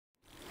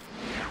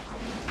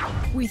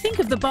We think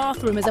of the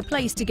bathroom as a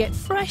place to get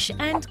fresh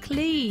and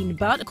clean,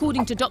 but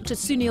according to Dr.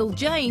 Suneil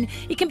Jain,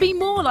 it can be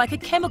more like a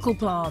chemical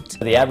plant.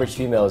 The average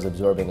female is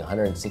absorbing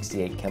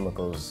 168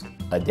 chemicals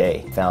a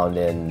day, found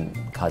in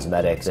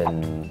cosmetics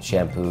and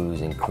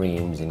shampoos and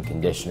creams and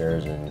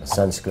conditioners and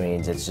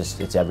sunscreens.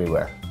 It's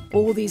everywhere.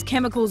 All these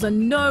chemicals are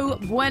no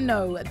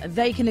bueno.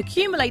 They can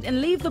accumulate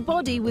and leave the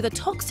body with a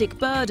toxic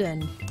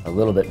burden. A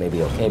little bit may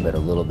be okay, but a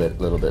little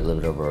bit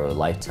over a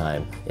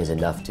lifetime is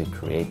enough to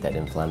create that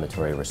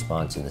inflammatory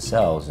response in the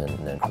cells and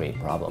then create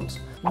problems.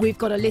 We've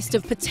got a list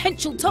of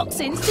potential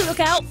toxins to look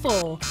out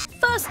for.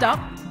 First up,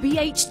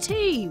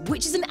 BHT,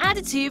 which is an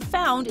additive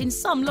found in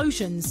some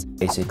lotions.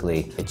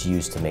 Basically, it's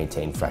used to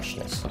maintain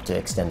freshness, to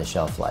extend the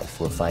shelf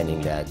life. We're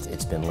finding that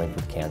it's been linked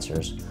with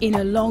cancers. In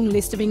a long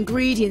list of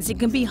ingredients, it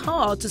can be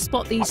hard to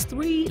spot these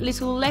 3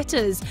 little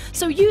letters.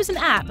 So use an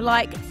app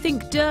like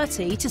Think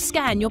Dirty to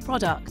scan your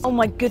product. Oh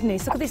my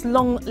goodness, look at this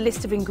long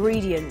list of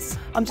ingredients.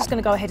 I'm just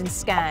going to go ahead and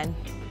scan.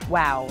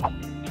 Wow.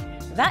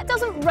 That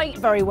doesn't rate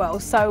very well,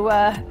 so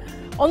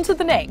on to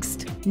the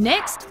next.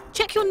 Next,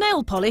 check your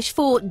nail polish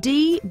for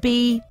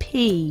DBP.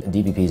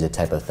 DBP is a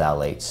type of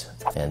phthalates,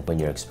 and when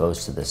you're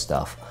exposed to this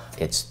stuff,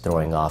 it's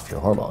throwing off your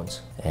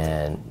hormones.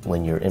 And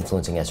when you're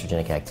influencing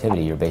estrogenic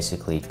activity, you're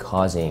basically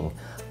causing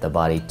the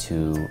body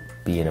to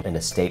be in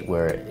a state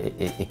where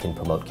it can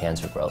promote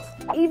cancer growth.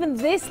 Even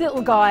this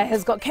little guy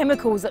has got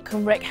chemicals that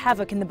can wreak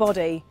havoc in the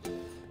body.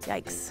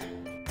 Yikes.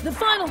 The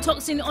final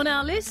toxin on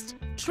our list,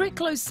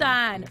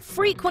 triclosan,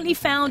 frequently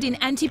found in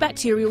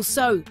antibacterial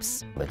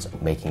soaps. It's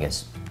making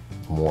us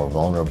more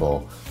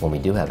vulnerable when we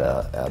do have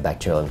a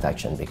bacterial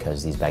infection,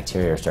 because these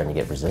bacteria are starting to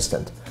get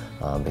resistant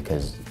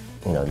because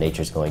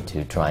nature's going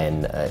to try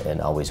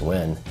and always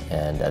win,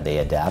 and they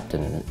adapt,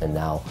 and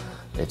now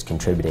it's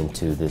contributing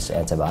to this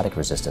antibiotic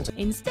resistance.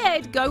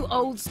 Instead, go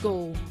old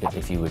school.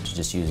 If you were to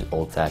just use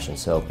old-fashioned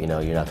soap, you're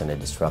not going to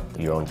disrupt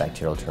your own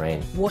bacterial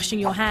terrain. Washing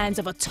your hands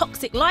of a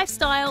toxic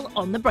lifestyle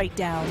on the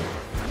breakdown.